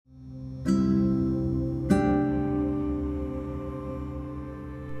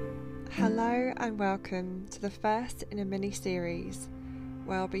Hello and welcome to the first in a mini-series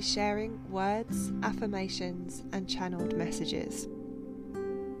where I'll be sharing words, affirmations and channeled messages.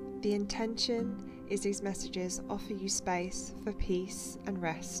 The intention is these messages offer you space for peace and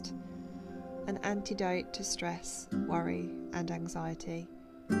rest, an antidote to stress, worry and anxiety.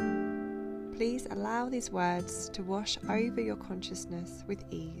 Please allow these words to wash over your consciousness with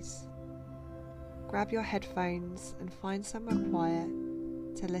ease. Grab your headphones and find somewhere quiet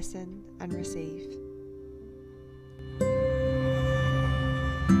to listen and receive.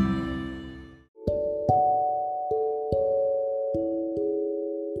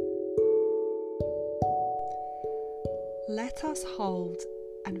 Let us hold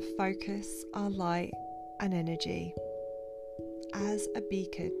and focus our light and energy as a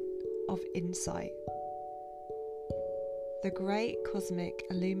beacon of insight. The great cosmic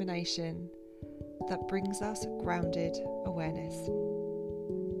illumination that brings us grounded awareness.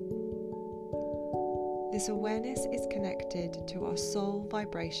 This awareness is connected to our soul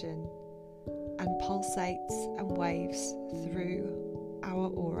vibration and pulsates and waves through our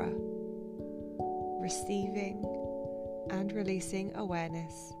aura, receiving and releasing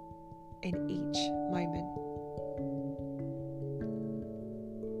awareness in each moment.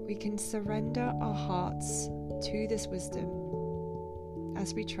 We can surrender our hearts to this wisdom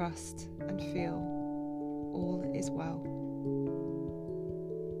as we trust and feel all is well.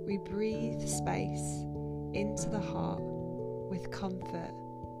 We breathe space into the heart with comfort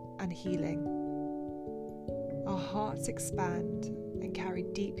and healing. Our hearts expand and carry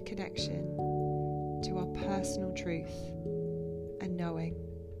deep connection to our personal truth and knowing.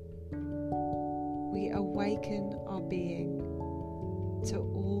 We awaken our being to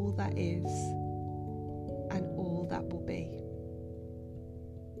all that is and all that will be.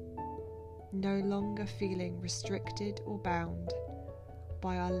 No longer feeling restricted or bound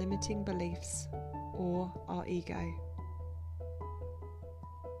by our limiting beliefs or our ego.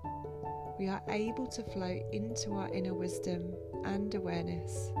 We are able to flow into our inner wisdom and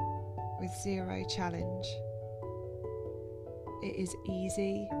awareness with zero challenge. It is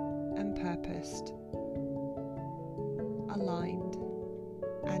easy and purposed, aligned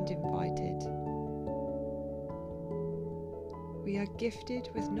and invited. We are gifted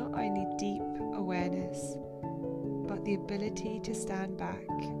with not only deep awareness, but the ability to stand back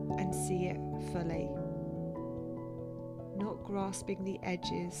and see it fully, not grasping the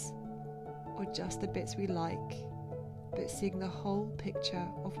edges or just the bits we like, but seeing the whole picture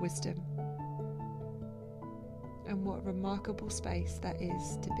of wisdom. And what a remarkable space that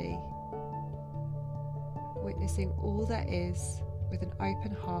is to be, witnessing all that is with an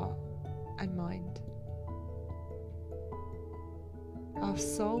open heart and mind. Our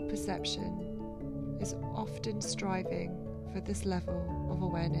soul perception is often striving for this level of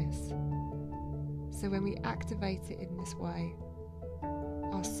awareness. So when we activate it in this way,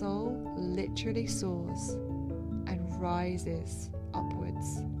 our soul literally soars and rises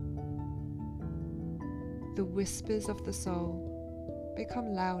upwards. The whispers of the soul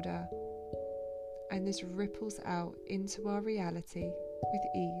become louder, and this ripples out into our reality with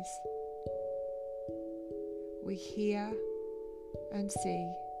ease. We hear and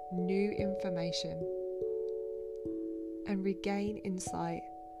see new information and regain insight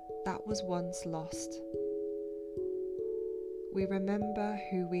that was once lost. We remember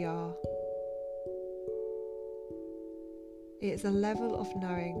who we are. It is a level of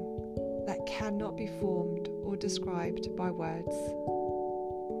knowing that cannot be formed or described by words.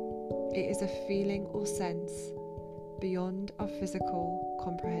 It is a feeling or sense beyond our physical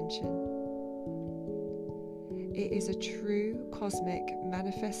comprehension. It is a true cosmic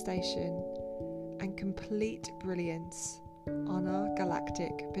manifestation and complete brilliance on our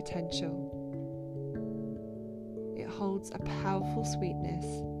galactic potential. It holds a powerful sweetness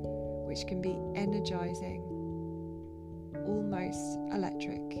which can be energizing, almost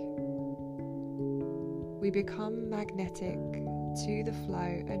electric. We become magnetic to the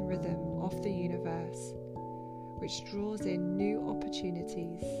flow and rhythm of the universe, which draws in new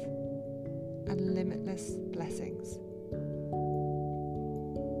opportunities and limitless blessings.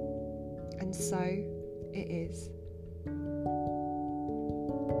 And so it is.